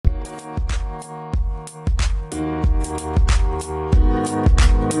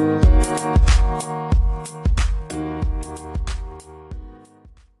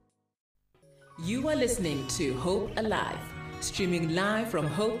listening to Hope Alive, streaming live from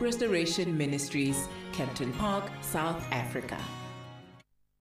Hope Restoration Ministries, Kempton Park, South Africa.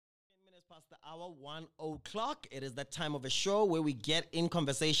 10 minutes past the hour, 1 o'clock. It is that time of a show where we get in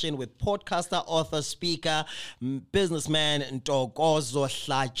conversation with podcaster, author, speaker, businessman, Ntokozo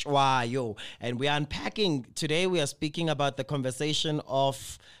Hlachwayo. And we are unpacking. Today we are speaking about the conversation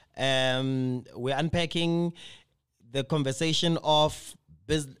of, we're unpacking the conversation of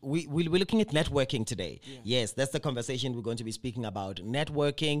we're looking at networking today. Yeah. Yes, that's the conversation we're going to be speaking about.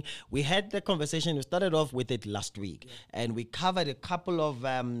 Networking. We had the conversation, we started off with it last week, and we covered a couple of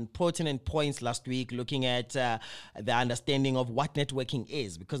pertinent points last week, looking at the understanding of what networking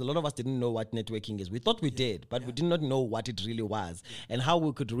is, because a lot of us didn't know what networking is. We thought we did, but we did not know what it really was, and how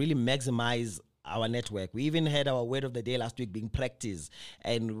we could really maximize our network. We even had our word of the day last week being practice,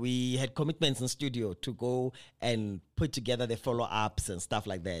 and we had commitments in studio to go and put together the follow-ups and stuff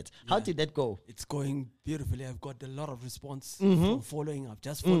like that. How did that go? It's going beautifully. I've got a lot of response from following up,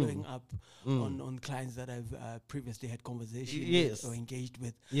 up on clients that I've previously had conversation with or engaged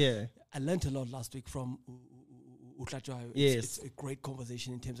with. Yeah. I learned a lot last week from Utlachwa. It's a great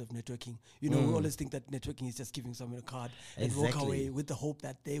conversation in terms of networking. You know, we always think that networking is just giving someone a card and walk away with the hope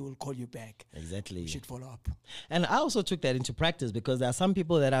that they will call you back. Exactly. We should follow up. And I also took that into practice, because there are some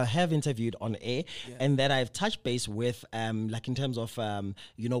people that I have interviewed on air and that I've touched base with, like in terms of,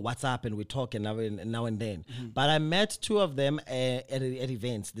 WhatsApp, and we talk and now and then. But I met two of them at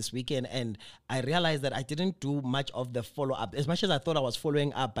events this weekend, and I realized that I didn't do much of the follow-up. As much as I thought I was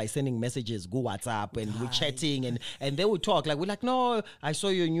following up by sending messages, go WhatsApp, and we're chatting, and they would talk. Like, we're like, no, I saw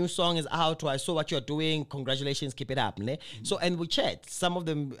your new song is out, or I saw what you're doing. Congratulations, keep it up. So, and we chat. Some of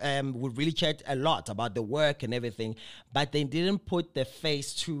them would really chat a lot about the work and everything, but they didn't put the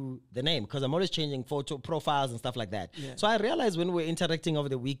face to the name, because I'm always changing photo profiles and stuff like that. Yeah. So I realized when we were interacting over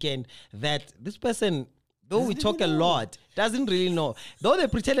the weekend that this person, though we talk a lot, doesn't really know. Though they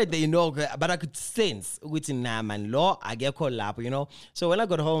pretended they know, but I could sense which in man law I get called up, So when I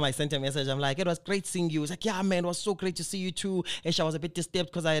got home, I sent a message. I'm like, it was great seeing you. It's like, yeah, man, it was so great to see you too. I was a bit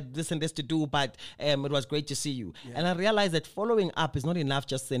disturbed because I had this and this to do, but it was great to see you. Yeah. And I realized that following up is not enough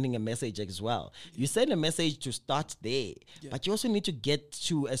just sending a message as well. You send a message to start there, but you also need to get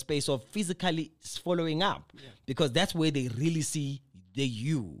to a space of physically following up, because that's where they really see the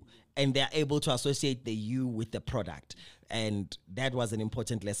you. And they're able to associate the you with the product. And that was an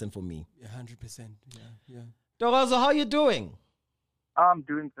important lesson for me. 100%. Yeah. Tokozo, how are you doing? I'm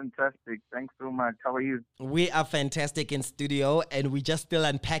doing fantastic. Thanks so much. How are you? We are fantastic in studio, and we're just still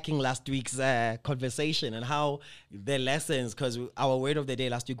unpacking last week's conversation and how the lessons, because our word of the day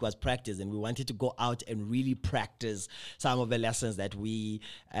last week was practice, and we wanted to go out and really practice some of the lessons that we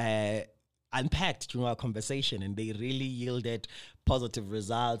unpacked during our conversation, and they really yielded positive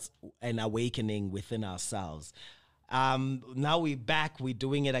results and awakening within ourselves. Now we're back. We're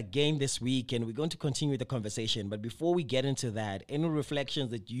doing it again this week, and we're going to continue the conversation. But before we get into that, any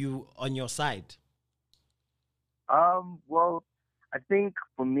reflections that you on your side? Well, I think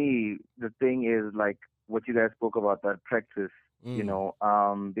for me, the thing is like what you guys spoke about, that practice,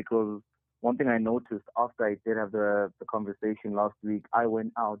 because one thing I noticed after I did have the conversation last week, I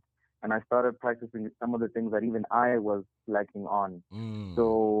went out and I started practicing some of the things that even I was lacking on.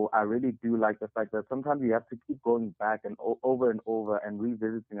 So I really do like the fact that sometimes you have to keep going back and over and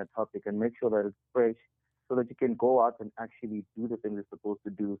revisiting a topic and make sure that it's fresh, so that you can go out and actually do the things you're supposed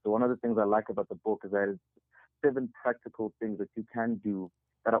to do. So one of the things I like about the book is that it's 7 practical things that you can do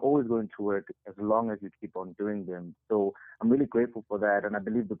that are always going to work as long as you keep on doing them. So I'm really grateful for that. And I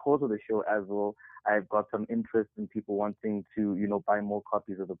believe because of the show as well, I've got some interest in people wanting to, buy more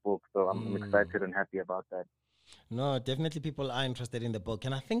copies of the book. So I'm excited and happy about that. No, definitely people are interested in the book.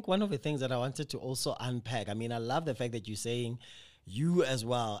 And I think one of the things that I wanted to also unpack, I love the fact that you're saying you as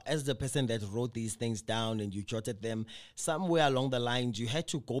well, as the person that wrote these things down and you jotted them, somewhere along the lines, you had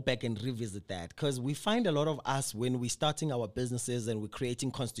to go back and revisit that. Because we find a lot of us, when we're starting our businesses and we're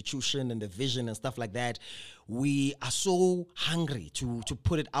creating constitution and the vision and stuff like that, we are so hungry to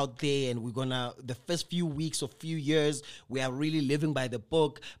put it out there, and we're gonna, the first few weeks or few years, we are really living by the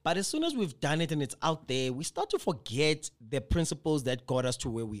book. But as soon as we've done it and it's out there, we start to forget the principles that got us to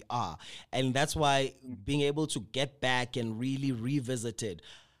where we are. And that's why being able to get back and really revisit it.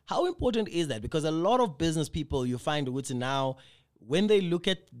 How important is that? Because a lot of business people, you find which now, when they look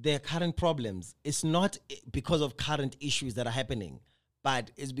at their current problems, it's not because of current issues that are happening,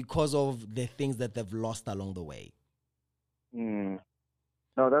 but it's because of the things that they've lost along the way. No,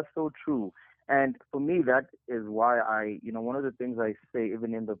 that's so true. And for me, that is why one of the things I say,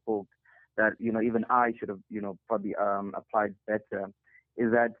 even in the book, that, even I should have, probably applied better,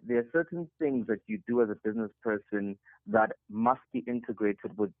 is that there are certain things that you do as a business person that must be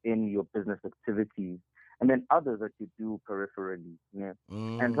integrated within your business activities, and then others that you do peripherally. Yeah.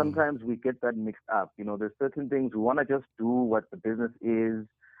 And sometimes we get that mixed up. There's certain things we want to just do what the business is,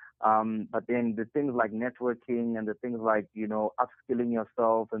 but then the things like networking and the things like, upskilling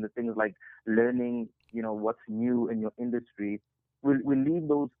yourself and the things like learning, what's new in your industry, we leave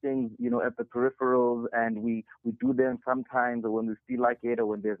those things, at the peripherals, and we do them sometimes or when we feel like it or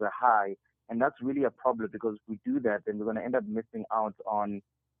when there's a high. And that's really a problem, because if we do that, then we're going to end up missing out on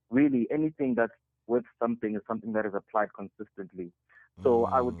really anything that's worth something, is something that is applied consistently. So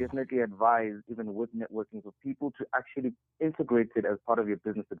I would definitely advise, even with networking, for people to actually integrate it as part of your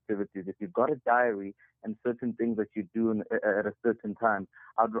business activities. If you've got a diary and certain things that you do at a certain time,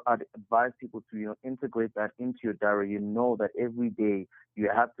 I'd advise people to integrate that into your diary. You know that every day you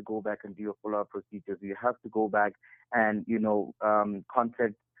have to go back and do your follow-up procedures. You have to go back and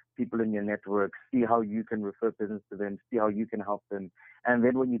contact people in your network, see how you can refer business to them, see how you can help them. And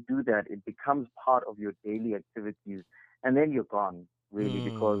then when you do that, it becomes part of your daily activities, and then you're gone. Really,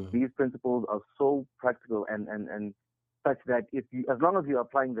 because these principles are so practical and such that as long as you're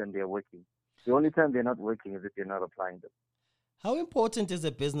applying them, they're working. The only time they're not working is if you're not applying them. How important is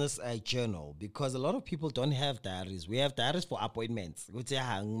a business journal? Because a lot of people don't have diaries. We have diaries for appointments.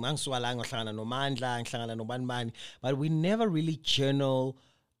 But we never really journal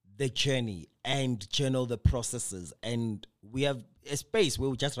the journey and journal the processes. And we have a space where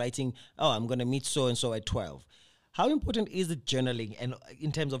we're just writing, I'm going to meet so-and-so at 12. How important is it journaling, and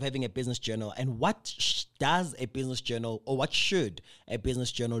in terms of having a business journal, and what does a business journal, or what should a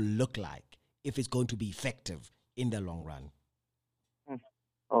business journal look like if it's going to be effective in the long run?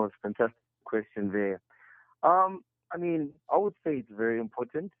 Oh, it's a fantastic question there. I would say it's very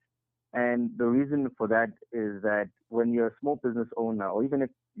important. And the reason for that is that when you're a small business owner, or even if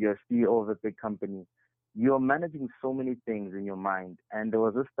you're a CEO of a big company, you're managing so many things in your mind. And there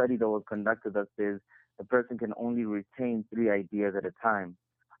was a study that was conducted that says a person can only retain 3 ideas at a time.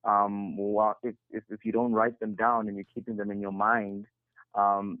 If you don't write them down and you're keeping them in your mind,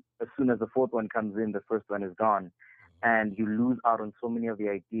 as soon as the 4th one comes in, the first one is gone. And you lose out on so many of the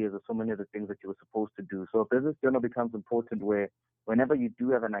ideas or so many of the things that you were supposed to do. So a business journal becomes important, where whenever you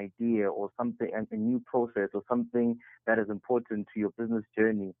do have an idea or something, a new process or something that is important to your business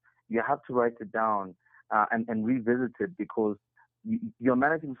journey, you have to write it down and revisit it, because you're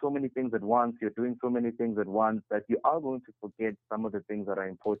managing so many things at once, you're doing so many things at once, that you are going to forget some of the things that are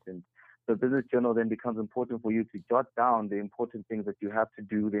important. So business journal then becomes important for you to jot down the important things that you have to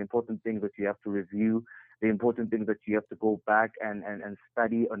do, the important things that you have to review, the important things that you have to go back and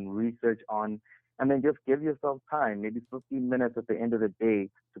study and research on, and then just give yourself time, maybe 15 minutes at the end of the day,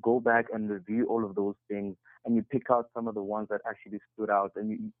 to go back and review all of those things, and you pick out some of the ones that actually stood out,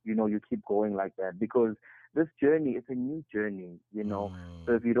 and you keep going like that, because this journey is a new journey, So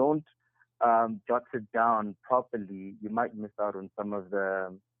if you don't jot it down properly, you might miss out on some of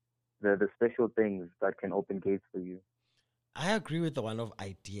the special things that can open gates for you. I agree with the one of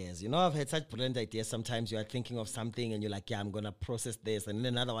ideas. I've had such brilliant ideas. Sometimes you are thinking of something and you're like, I'm going to process this. And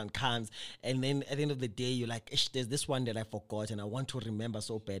then another one comes. And then at the end of the day, you're like, there's this one that I forgot and I want to remember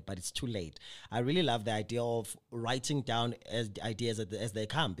so bad, but it's too late. I really love the idea of writing down ideas as they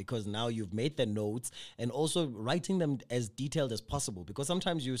come, because now you've made the notes, and also writing them as detailed as possible. Because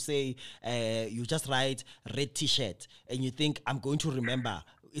sometimes you say, you just write red t-shirt and you think, I'm going to remember.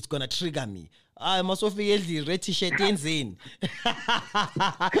 It's going to trigger me. I must have the red t-shirt in.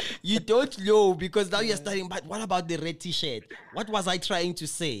 You don't know, because now you're studying, but what about the red t-shirt? What was I trying to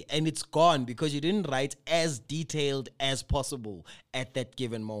say? And it's gone because you didn't write as detailed as possible at that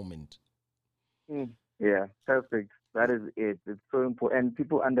given moment. Yeah, perfect. That is it. It's so important. And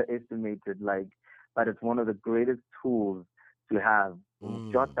people underestimate it, but it's one of the greatest tools to have.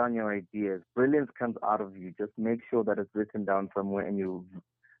 Jot down your ideas. Brilliance comes out of you. Just make sure that it's written down somewhere, and you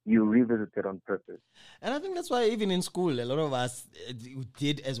revisit it on purpose. And I think that's why even in school, a lot of us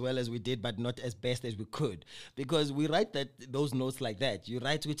did as well as we did, but not as best as we could, because we write those notes like that. You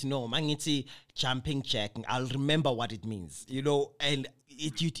write with mangiti jumping jack, I'll remember what it means, and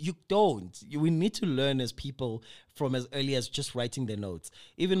you don't. We need to learn as people from as early as just writing the notes.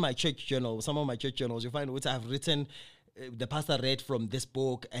 Even my church journal, some of my church journals, you find which I've written, the pastor read from this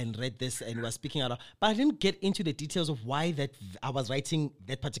book and read this and was speaking out, but I didn't get into the details of why that I was writing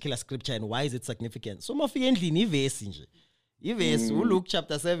that particular scripture and why is it significant. So Luke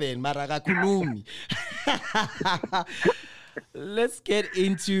chapter 7 maraga kulumi. Let's get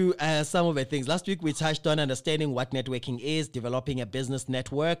into some of the things. Last week, we touched on understanding what networking is, developing a business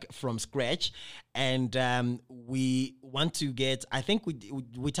network from scratch. And we want to get, I think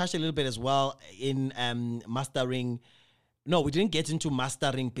we touched a little bit as well in mastering. No, we didn't get into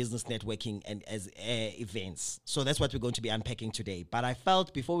mastering business networking and as events. So that's what we're going to be unpacking today. But I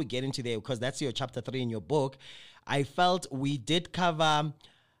felt before we get into there, because that's your chapter 3 in your book, I felt we did cover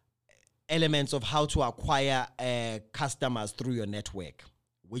elements of how to acquire customers through your network,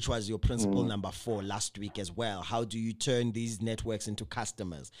 which was your principle number 4 last week as well. How do you turn these networks into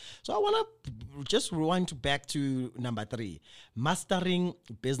customers? So I want to just rewind back to number 3, mastering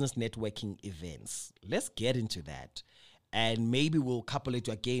business networking events. Let's get into that. And maybe we'll couple it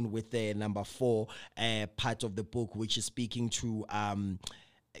again with the number 4 part of the book, which is speaking to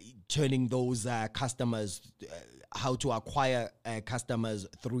turning those customers, how to acquire customers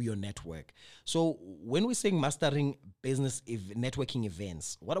through your network. So when we're saying mastering business networking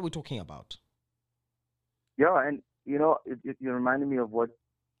events, what are we talking about? Yeah, and you reminded me of what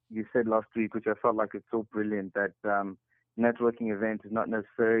you said last week, which I felt like it's so brilliant, that networking event is not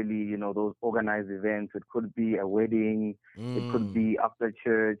necessarily, those organized events. It could be a wedding, it could be after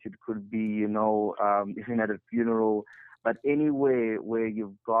church, it could be, even at a funeral. But anywhere where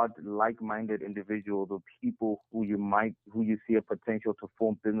you've got like-minded individuals or people who you see a potential to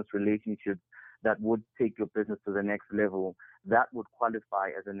form business relationships that would take your business to the next level, that would qualify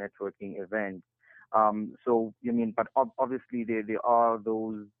as a networking event. But obviously there are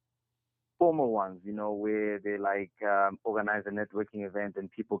those formal ones, where they organize a networking event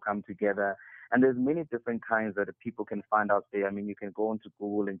and people come together. And there's many different kinds that people can find out there. I mean, you can go onto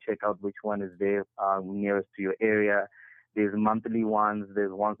Google and check out which one is there nearest to your area. There's monthly ones.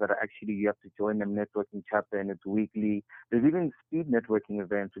 There's ones that are actually, you have to join them networking chapter and it's weekly. There's even speed networking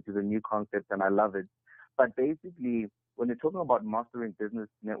events, which is a new concept and I love it. But basically, when you're talking about mastering business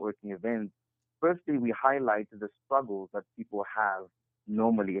networking events, firstly, we highlight the struggles that people have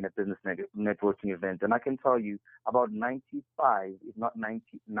normally in a business networking event. And I can tell you about 95, if not 99%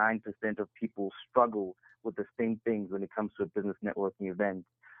 of people struggle with the same things when it comes to a business networking event.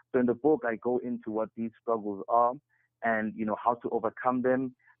 So in the book, I go into what these struggles are and, how to overcome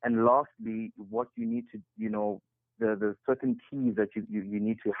them. And lastly, what you need to, the certain keys that you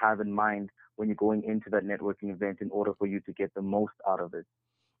need to have in mind when you're going into that networking event in order for you to get the most out of it.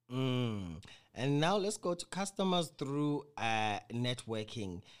 And now let's go to customers through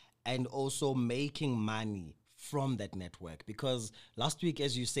networking and also making money from that network. Because last week,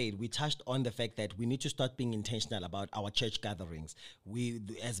 as you said, we touched on the fact that we need to start being intentional about our church gatherings. We,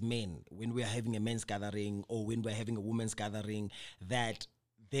 as men, when we are having a men's gathering or when we're having a women's gathering, that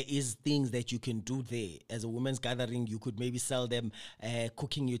there is things that you can do there. As a women's gathering, you could maybe sell them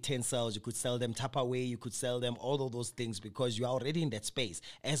cooking utensils, you could sell them Tupperware, you could sell them all of those things because you are already in that space.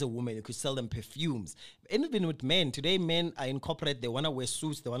 As a woman, you could sell them perfumes. And even with men, today men are in corporate, they want to wear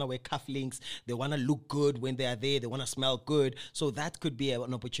suits, they want to wear cufflinks, they want to look good when they are there, they want to smell good. So that could be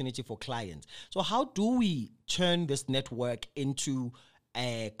an opportunity for clients. So how do we turn this network into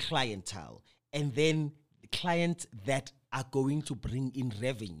a clientele and then clients that are going to bring in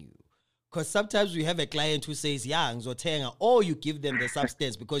revenue? Because sometimes we have a client who says, yeah, or you give them the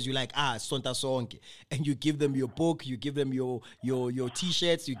substance because you like, sonta sonke, and you give them your book, you give them your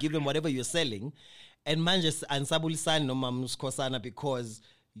t-shirts, you give them whatever you're selling, and man just ansabulisan no mamskosana because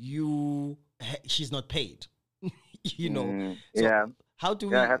she's not paid. So yeah. How do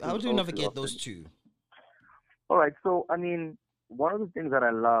we navigate those two? All right. So I mean, one of the things that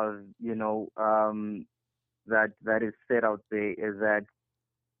I love, that is said out there is that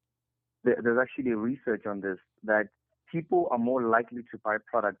there's actually research on this, that people are more likely to buy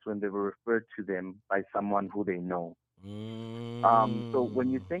products when they were referred to them by someone who they know. So when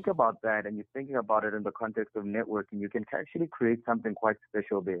you think about that and you're thinking about it in the context of networking, you can actually create something quite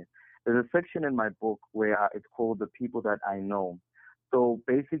special there. There's a section in my book where it's called The People That I Know. So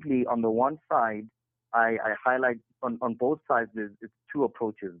basically, on the one side, I highlight on both sides, it's two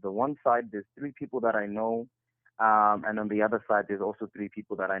approaches. The one side, there's 3 people that I know, and on the other side, there's also 3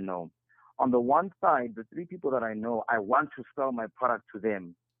 people that I know. On the one side, the 3 people that I know, I want to sell my product to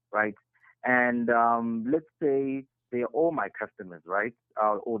them, right? And let's say they're all my customers, right?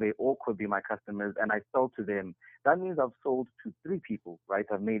 Or they all could be my customers, and I sell to them. That means I've sold to 3 people, right?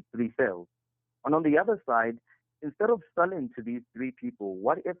 I've made 3 sales. And on the other side, instead of selling to these 3 people,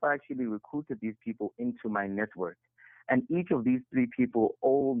 what if I actually recruited these people into my network? And each of these 3 people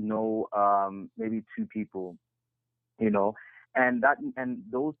all know maybe 2 people, and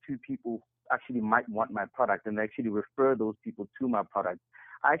those 2 people actually might want my product and they actually refer those people to my product.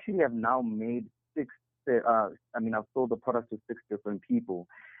 I actually have now made 6 I've sold the product to 6 different people,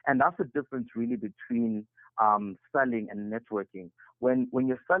 and that's the difference really between selling and networking. When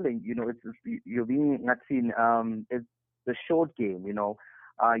you're selling, you're being seen. It's the short game.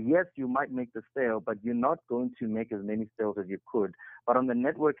 Yes, you might make the sale, but you're not going to make as many sales as you could. But on the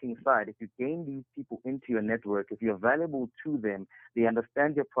networking side, if you gain these people into your network, if you're valuable to them, they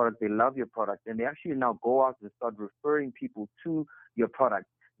understand your product, they love your product, and they actually now go out and start referring people to your product,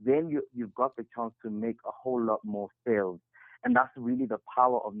 then you've got the chance to make a whole lot more sales. And that's really the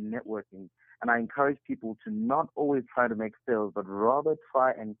power of networking. And I encourage people to not always try to make sales, but rather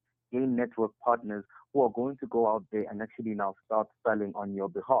try and gain network partners who are going to go out there and actually now start selling on your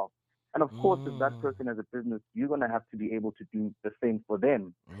behalf. And of course, if that person has a business, you're going to have to be able to do the same for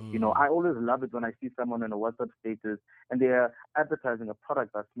them. I always love it when I see someone in a WhatsApp status and they're advertising a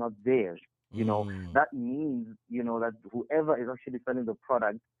product that's not theirs. That means, that whoever is actually selling the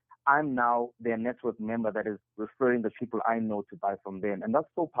product, I'm now their network member that is referring the people I know to buy from them. And that's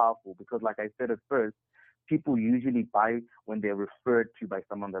so powerful because, like I said at first, people usually buy when they're referred to by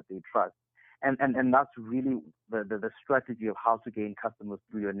someone that they trust. And that's really the strategy of how to gain customers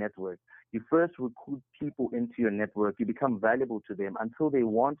through your network. You first recruit people into your network. You become valuable to them until they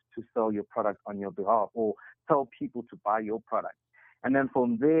want to sell your product on your behalf or tell people to buy your product. And then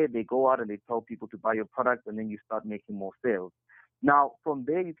from there, they go out and they tell people to buy your product, and then you start making more sales. Now, from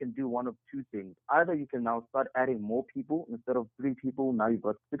there, you can do one of two things. Either you can now start adding more people. Instead of 3 people, now you've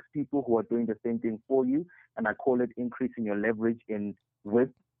got 6 people who are doing the same thing for you, and I call it increasing your leverage in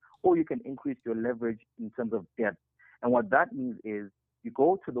width. Or you can increase your leverage in terms of depth. And what that means is you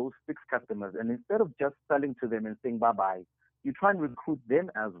go to those 6 customers, and instead of just selling to them and saying bye-bye, you try and recruit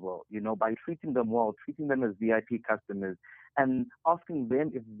them as well, by treating them well, treating them as VIP customers, and asking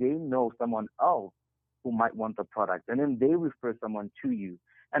them if they know someone else who might want the product. And then they refer someone to you.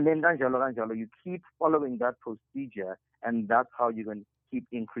 And then you keep following that procedure, and that's how you're going to keep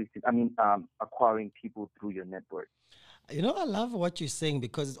acquiring people through your network. I love what you're saying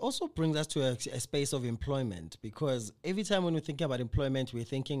because it also brings us to a space of employment, because every time when we're thinking about employment, we're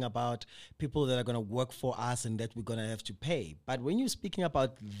thinking about people that are going to work for us and that we're going to have to pay. But when you're speaking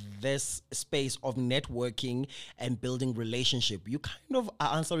about this space of networking and building relationship, you kind of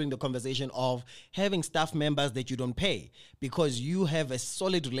are answering the conversation of having staff members that you don't pay because you have a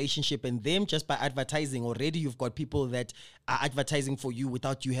solid relationship, and them just by advertising already, you've got people that are advertising for you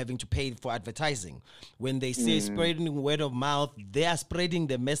without you having to pay for advertising. When they say spreading word of mouth, they are spreading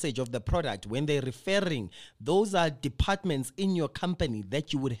the message of the product. When they're referring, those are departments in your company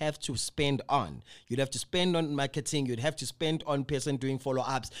that you would have to spend on. You'd have to spend on marketing. You'd have to spend on person doing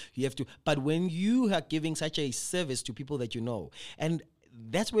follow-ups. But when you are giving such a service to people that you know, and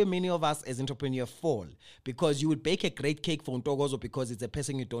that's where many of us as entrepreneurs fall, because you would bake a great cake for Ntokozo because it's a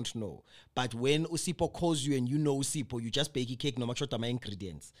person you don't know. But when Usipo calls you and you know Usipo, you just bake a cake no matter what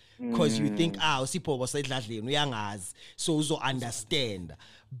ingredients, because you think, Usipo was said lastly, so understand.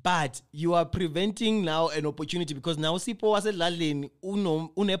 But you are preventing now an opportunity, because now Usipo was said lastly,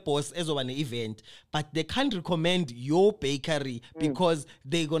 une boss as of an event, but they can't recommend your bakery because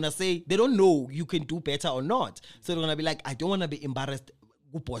they're gonna say they don't know you can do better or not. So they're gonna be like, I don't want to be embarrassed.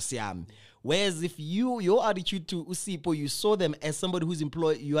 Whereas if your attitude to Usipo, you saw them as somebody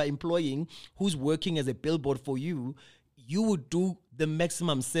you are employing, who's working as a billboard for you, you would do the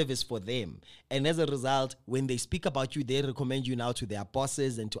maximum service for them. And as a result, when they speak about you, they recommend you now to their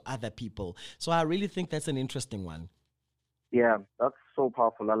bosses and to other people. So I really think that's an interesting one. Yeah, that's so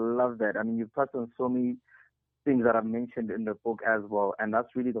powerful. I love that. I mean, you've touched on so many things that I've mentioned in the book as well. And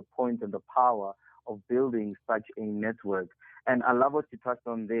that's really the point and the power of building such a network. And I love what you touched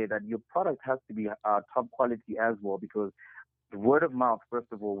on there, that your product has to be top quality as well, because word of mouth, first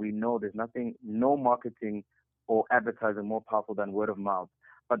of all, we know there's no marketing or advertising more powerful than word of mouth.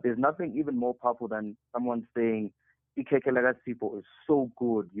 But there's nothing even more powerful than someone saying, Ikeke Lagasipo is so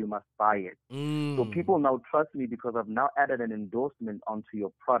good, you must buy it. So people now trust me because I've now added an endorsement onto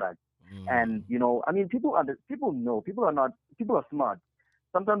your product. And, people know, people are smart.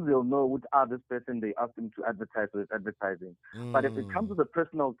 Sometimes they'll know which this person they ask them to advertise with advertising. But if it comes with a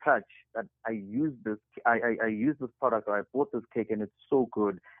personal touch that I use this product, or I bought this cake and it's so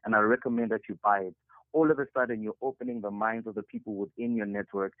good and I recommend that you buy it, all of a sudden you're opening the minds of the people within your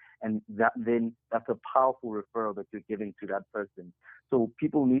network, and that's a powerful referral that you're giving to that person. So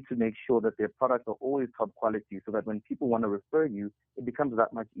people need to make sure that their products are always top quality, so that when people want to refer you, it becomes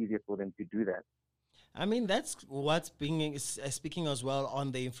that much easier for them to do that. I mean, that's what's speaking as well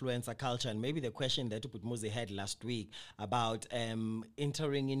on the influencer culture, and maybe the question that Uputmuzi had last week about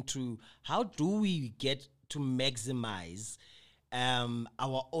entering into how do we get to maximize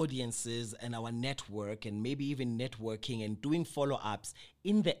our audiences and our network, and maybe even networking and doing follow-ups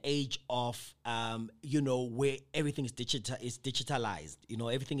in the age of where everything is digitalized.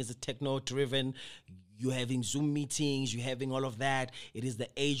 Everything is techno-driven. You're having Zoom meetings, you're having all of that. It is the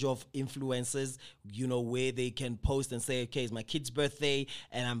age of influencers, where they can post and say, okay, it's my kid's birthday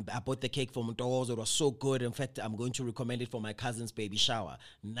and I bought the cake from Ntokozo. It was so good. In fact, I'm going to recommend it for my cousin's baby shower.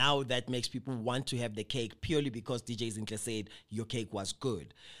 Now that makes people want to have the cake purely because DJ Zinhle said your cake was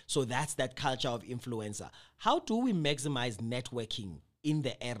good. So that's that culture of influencer. How do we maximize networking in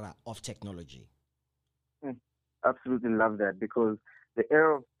the era of technology? Absolutely love that, because the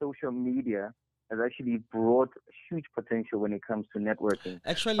era of social media has actually brought huge potential when it comes to networking.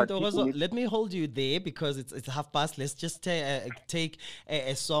 Actually, let me hold you there because it's 1:30. Let's just take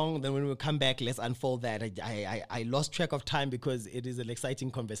a song. Then when we come back, let's unfold that. I lost track of time because it is an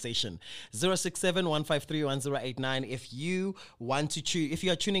exciting conversation. 067-153-1089. If you want to if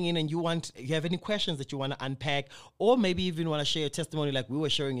you are tuning in and you have any questions that you want to unpack, or maybe even want to share a testimony like we were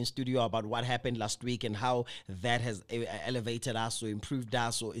sharing in studio about what happened last week and how that has elevated us or improved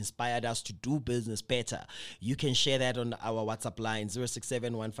us or inspired us to do business better, you can share that on our WhatsApp line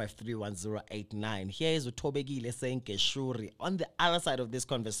 067-153-1089. Here is Utobegile saying Keshuri. On the other side of this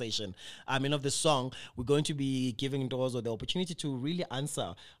conversation, of the song, we're going to be giving Ntokozo the opportunity to really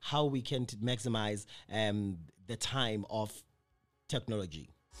answer how we can maximize the time of technology.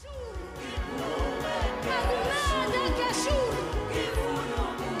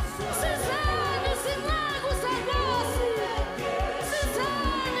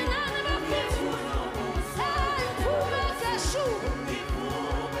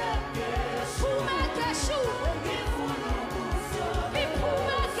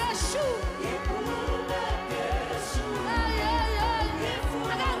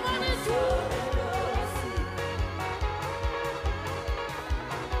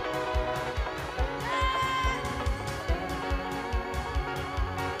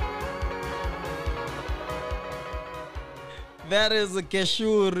 That is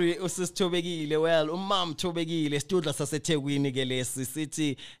Keshuri Usis Tobegile. Well, Umam Tobegile, Studla Sasetegwini Gelesi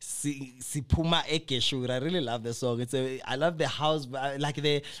City Sipuma Ekeshuri. I really love the song. I love the house, like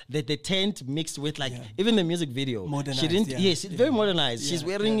the tent mixed with even the music video. Modernized. She didn't. She's very modernized. She's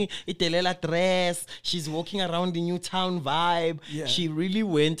wearing Itelela dress. She's walking around the new town vibe. Yeah. She really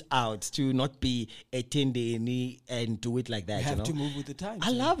went out to not be a tendeni and do it like that. You have to move with the times.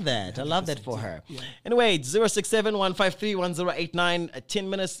 I love that. I love that for her. Yeah. Anyway, 067-153-1089. 10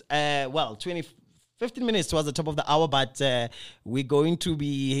 minutes, 15 minutes towards the top of the hour, but we're going to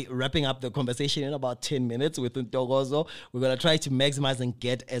be wrapping up the conversation in about 10 minutes with Ntokozo. We're going to try to maximize and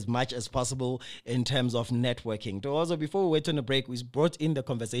get as much as possible in terms of networking. Ntokozo, before we went on a break, we brought in the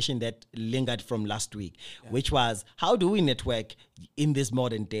conversation that lingered from last week, which was, how do we network in this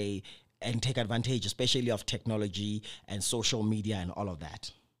modern day and take advantage, especially of technology and social media and all of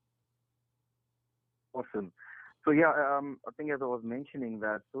that? Awesome. So I think as I was mentioning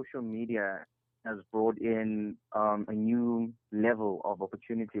that social media has brought in a new level of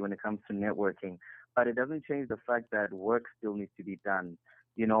opportunity when it comes to networking, but it doesn't change the fact that work still needs to be done.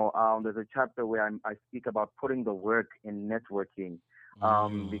 There's a chapter where I speak about putting the work in networking,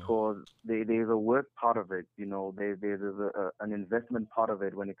 because there's a work part of it. There's an investment part of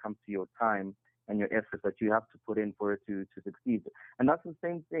it when it comes to your time and your efforts that you have to put in for it to succeed. And that's the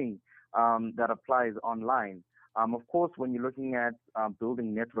same thing that applies online. Of course, when you're looking at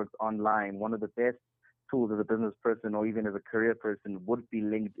building networks online, one of the best tools as a business person or even as a career person would be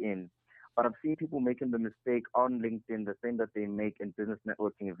LinkedIn. But I've seen people making the mistake on LinkedIn, the same that they make in business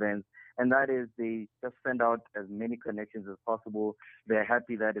networking events, and that is they just send out as many connections as possible. They're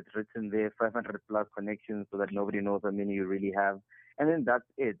happy that it's written there, 500 plus connections, so that nobody knows how many you really have. And then that's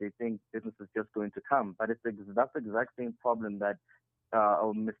it. They think business is just going to come. But that's the exact same problem that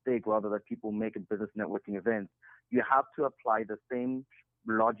or mistake rather that people make in business networking events. You have to apply the same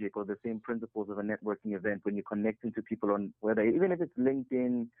logic or the same principles of a networking event when you're connecting to people on whether even if it's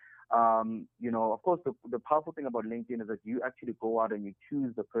LinkedIn. Of course, the powerful thing about LinkedIn is that you actually go out and you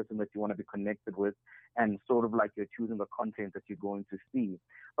choose the person that you want to be connected with, and sort of like you're choosing the content that you're going to see.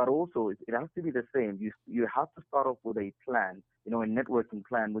 But also, it has to be the same. You have to start off with a plan, a networking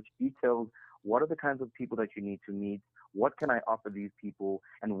plan, which details what are the kinds of people that you need to meet, what can I offer these people,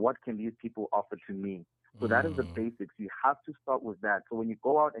 and what can these people offer to me. So that is the basics. You have to start with that. So when you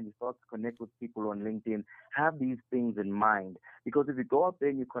go out and you start to connect with people on LinkedIn, have these things in mind. Because if you go out there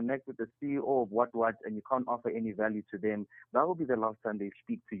and you connect with the CEO of what, and you can't offer any value to them, that will be the last time they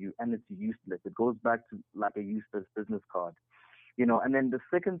speak to you, and it's useless. It goes back to like a useless business card. And then the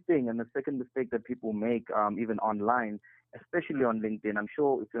second thing and the second mistake that people make, even online, especially on LinkedIn, I'm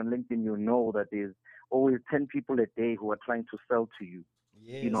sure if you're on LinkedIn, you know that there's always 10 people a day who are trying to sell to you.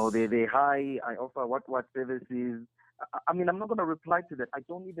 Yes. They hi, I offer what services. I mean, I'm not going to reply to that. I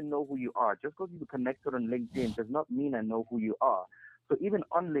don't even know who you are. Just because you connected on LinkedIn does not mean I know who you are. So even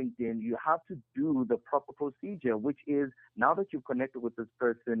on LinkedIn, you have to do the proper procedure, which is now that you've connected with this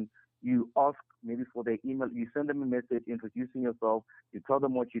person, you ask maybe for their email, you send them a message introducing yourself, you tell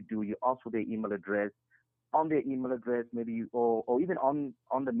them what you do, you ask for their email address. On their email address, maybe, or even on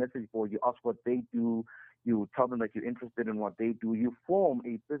the message board, you ask what they do, you tell them that you're interested in what they do, you form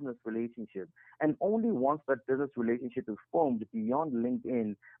a business relationship. And only once that business relationship is formed beyond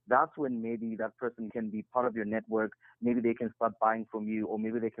LinkedIn, that's when maybe that person can be part of your network. Maybe they can start buying from you, or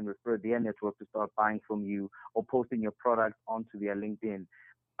maybe they can refer their network to start buying from you or posting your products onto their LinkedIn.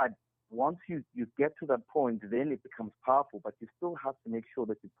 But once you get to that point, then it becomes powerful, but you still have to make sure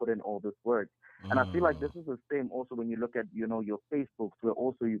that you put in all this work. And I feel like this is the same also when you look at, your Facebooks, where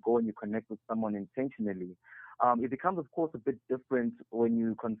also you go and you connect with someone intentionally. It becomes, of course, a bit different when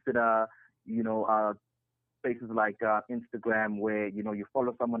you consider, places like Instagram, where, you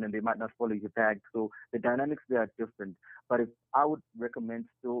follow someone and they might not follow you back. So the dynamics there are different. But I would recommend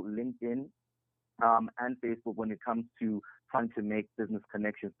still LinkedIn and Facebook when it comes to trying to make business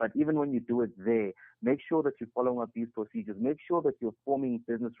connections. But even when you do it there, make sure that you're following up these procedures. Make sure that you're forming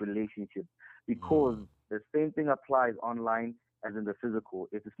business relationships, because the same thing applies online as in the physical.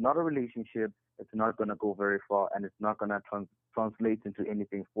 If it's not a relationship, it's not going to go very far, and it's not going to translate into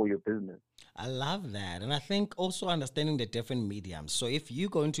anything for your business. I love that. And I think also understanding the different mediums. So if you're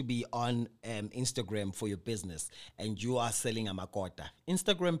going to be on Instagram for your business and you are selling a makota,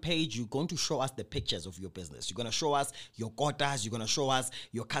 Instagram page, you're going to show us the pictures of your business. You're going to show us your kotas. You're going to show us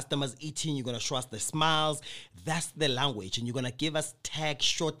your customers eating. You're going to show us the smiles. That's the language. And you're going to give us tag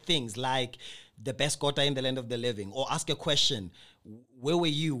short things like the best kota in the land of the living, or ask a question, where were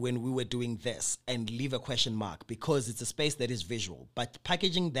you when we were doing this, and leave a question mark, because it's a space that is visual. But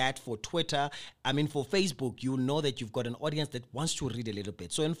packaging that for Twitter, for Facebook, you'll know that you've got an audience that wants to read a little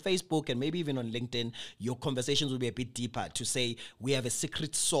bit. So in Facebook and maybe even on LinkedIn, your conversations will be a bit deeper to say, we have a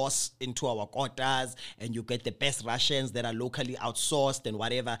secret sauce into our kotas, and you get the best rations that are locally outsourced and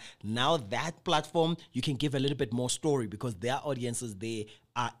whatever. Now that platform, you can give a little bit more story, because their audiences, they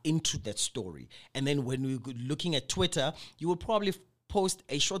are into that story. And then when we're looking at Twitter, you will probably post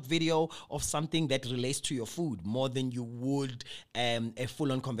a short video of something that relates to your food more than you would a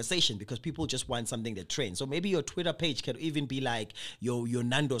full-on conversation, because people just want something that trends. So maybe your Twitter page can even be like your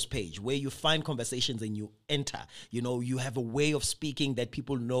Nando's page, where you find conversations and you enter. You have a way of speaking that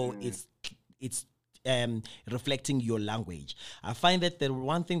people know it's reflecting your language. I find that the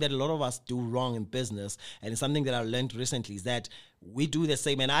one thing that a lot of us do wrong in business, and it's something that I learned recently, is that we do the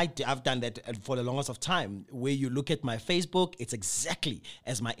same, and I've done that for the longest of time, where you look at my Facebook, it's exactly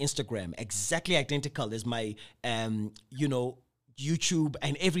as my Instagram, exactly identical as my, YouTube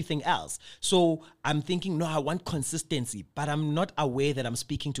and everything else. So I'm thinking, no, I want consistency, but I'm not aware that I'm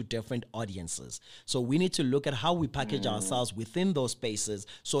speaking to different audiences. So we need to look at how we package ourselves within those spaces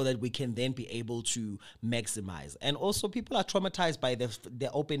so that we can then be able to maximize. And also, people are traumatized by the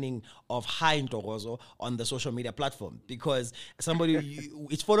opening of Hi Ntokozo on the social media platform, because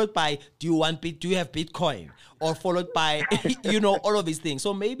it's followed by, do you have Bitcoin? Or followed by, all of these things.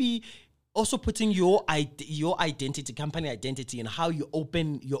 So maybe also putting your identity, company identity, and how your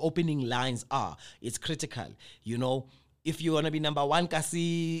opening lines are, it's critical. If you want to be number one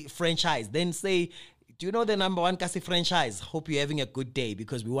Kasi franchise, then say, do you know the number one Kasi franchise? Hope you're having a good day,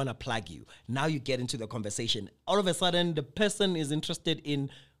 because we want to plug you. Now you get into the conversation. All of a sudden, the person is interested in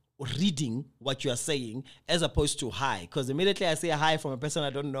reading what you are saying, as opposed to hi. Because immediately I say hi from a person I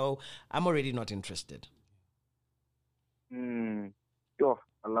don't know, I'm already not interested. Sure.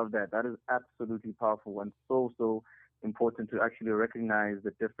 I love that. That is absolutely powerful and so important to actually recognize the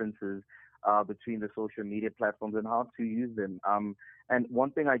differences between the social media platforms and how to use them. And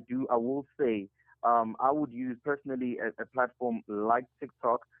one thing I will say, I would use personally a platform like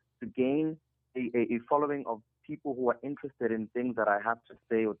TikTok to gain a following of people who are interested in things that I have to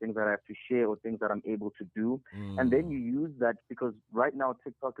say, or things that I have to share, or things that I'm able to do. And then you use that, because right now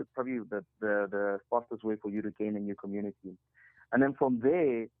TikTok is probably the fastest way for you to gain a new community. And then from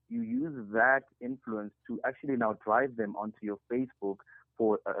there, you use that influence to actually now drive them onto your Facebook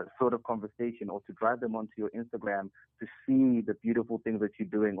for a sort of conversation, or to drive them onto your Instagram to see the beautiful things that you're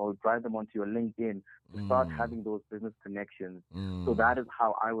doing, or drive them onto your LinkedIn to start having those business connections. So that is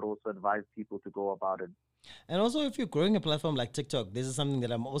how I would also advise people to go about it. And also, if you're growing a platform like TikTok, this is something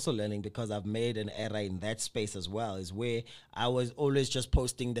that I'm also learning because I've made an era in that space as well, is where I was always just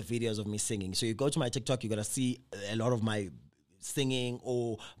posting the videos of me singing. So you go to my TikTok, you're going to see a lot of my singing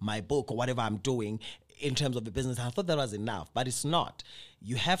or my book or whatever I'm doing in terms of the business. I thought that was enough, but it's not.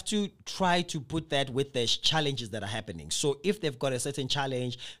 You have to try to put that with the challenges that are happening. So if they've got a certain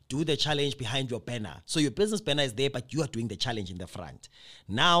challenge, do the challenge behind your banner. So your business banner is there, but you are doing the challenge in the front.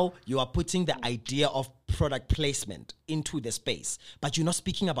 Now you are putting the idea of product placement into the space, but you're not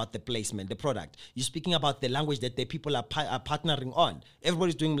speaking about the placement, the product. You're speaking about the language that the people are partnering on.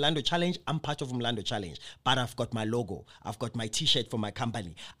 Everybody's doing Mlando Challenge. I'm part of Mlando Challenge, but I've got my logo. I've got my t-shirt for my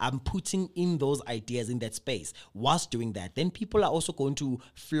company. I'm putting in those ideas in that space. Whilst doing that, then people are also going to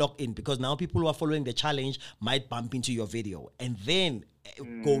flock in, because now people who are following the challenge might bump into your video and then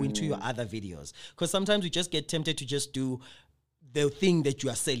go into your other videos. Because sometimes we just get tempted to just do the thing that you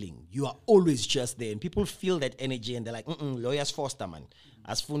are selling. You are always just there, and people feel that energy and they're like, lawyers Foster, man.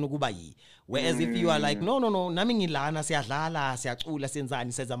 Whereas if you are like, no, nami ngilana siyadlala siyacula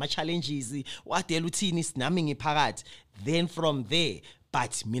senzani senza ama challenges what eluthini sinami ngiphakathi, then from there,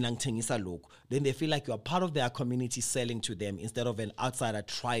 but mina ngithengisa lokhu, then they feel like you are part of their community selling to them instead of an outsider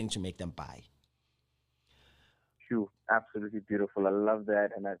trying to make them buy. True, absolutely beautiful. I love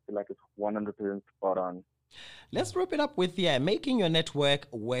that, and I feel like it's 100% spot on. Let's wrap it up with making your network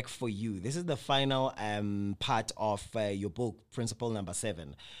work for you. This is the final part of your book, Principle Number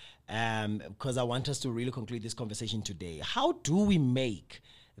 7, because I want us to really conclude this conversation today. How do we make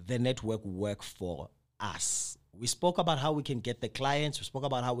the network work for us? We spoke about how we can get the clients. We spoke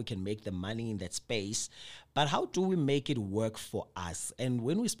about how we can make the money in that space. But how do we make it work for us? And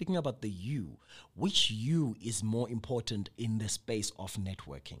when we're speaking about the you, which you is more important in the space of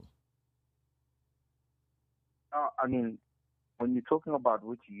networking? I mean, when you're talking about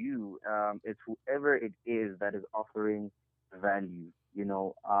which you, it's whoever it is that is offering value, you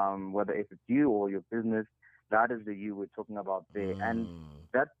know, whether if it's you or your business, that is the you we're talking about there. And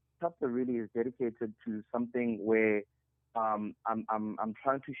that chapter really is dedicated to something where I'm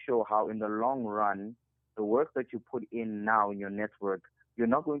trying to show how in the long run, the work that you put in now in your network, you're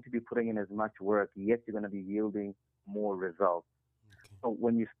not going to be putting in as much work, yet you're going to be yielding more results. Okay. So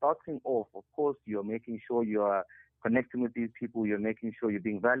when you're starting off, of course, you're making sure you're connecting with these people, you're making sure you're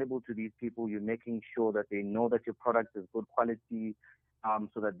being valuable to these people, you're making sure that they know that your product is good quality,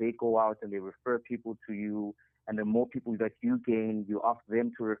 so that they go out and they refer people to you. And the more people that you gain, you ask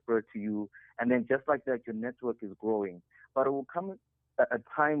them to refer to you. And then just like that, your network is growing. But it will come at a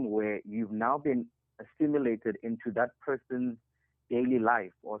time where you've now been assimilated into that person's daily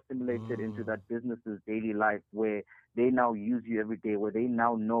life, or assimilated into that business's daily life, where they now use you every day, where they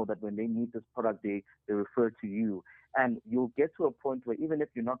now know that when they need this product, they refer to you. And you'll get to a point where even if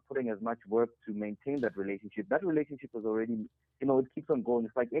you're not putting as much work to maintain that relationship is already, you know, it keeps on going.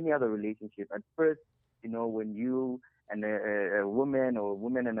 It's like any other relationship. At first, you know, when you and a woman or a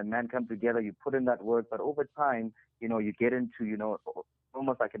woman and a man come together, you put in that work, but over time, you know, you get into, you know,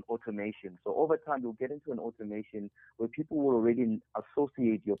 almost like an automation. So over time, you'll get into an automation where people will already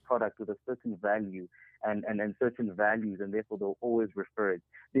associate your product with a certain value and certain values, and therefore they'll always refer it.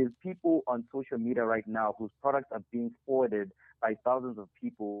 There's people on social media right now whose products are being forwarded by thousands of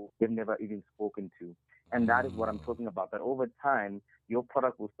people they've never even spoken to. And that is what I'm talking about, that over time, your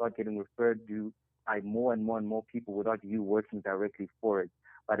product will start getting referred to by more and more and more people without you working directly for it.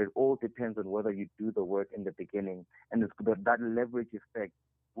 But it all depends on whether you do the work in the beginning. And that leverage effect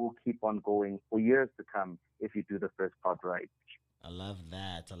will keep on going for years to come if you do the first part right. I love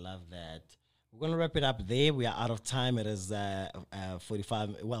that. We're going to wrap it up there. We are out of time. It is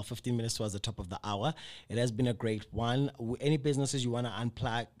 15 minutes towards the top of the hour. It has been a great one. Any businesses you want to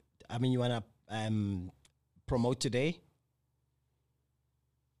unplug, you want to promote today?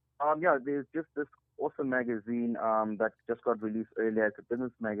 Yeah, there's just this awesome magazine that just got released earlier. It's a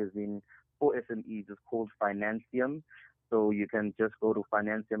business magazine for SMEs. It's called Financium. So you can just go to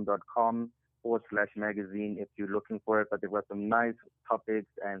financium.com/magazine if you're looking for it. But they've got some nice topics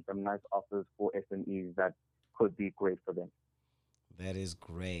and some nice offers for SMEs that could be great for them. That is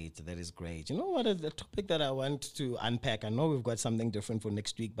great. You know what? The topic that I want to unpack, I know we've got something different for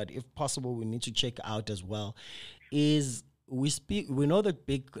next week, but if possible, we need to check out as well, is we know that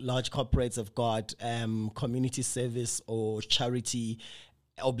large corporates have got community service or charity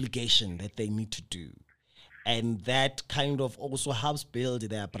obligation that they need to do. And that kind of also helps build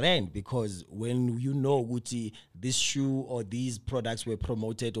their brand, because when you know Gucci, this shoe or these products were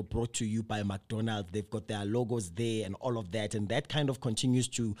promoted or brought to you by McDonald's, they've got their logos there and all of that. And that kind of continues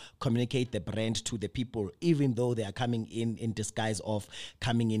to communicate the brand to the people, even though they are coming in disguise of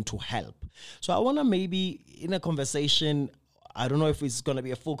coming in to help. So I want to maybe in a conversation, I don't know if it's going to be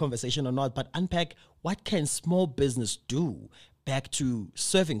a full conversation or not, but unpack what can small business do back to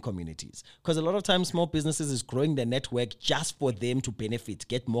serving communities, because a lot of times small businesses is growing their network just for them to benefit,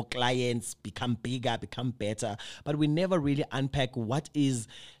 get more clients, become bigger, become better, but we never really unpack what is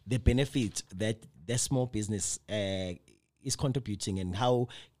the benefit that their small business is contributing, and how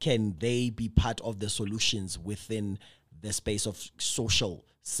can they be part of the solutions within the space of social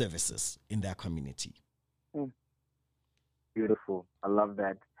services in their community. Beautiful. I love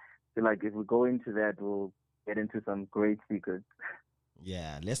that. I feel like if we go into that, we'll get into some great speakers.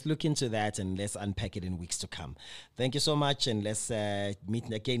 Yeah, let's look into that and let's unpack it in weeks to come. Thank you so much, and let's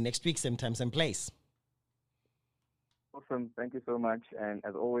meet again next week, same time, same place. Awesome. Thank you so much. And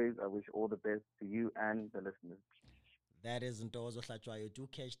as always, I wish all the best to you and the listeners. That is Ntokozo Hlatshwayo. Do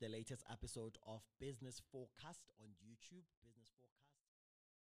catch the latest episode of Business Forecast on YouTube. Business Forecast.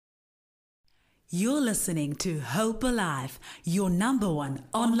 You're listening to Hope Alive, your #1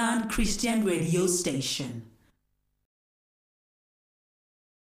 online Christian radio station.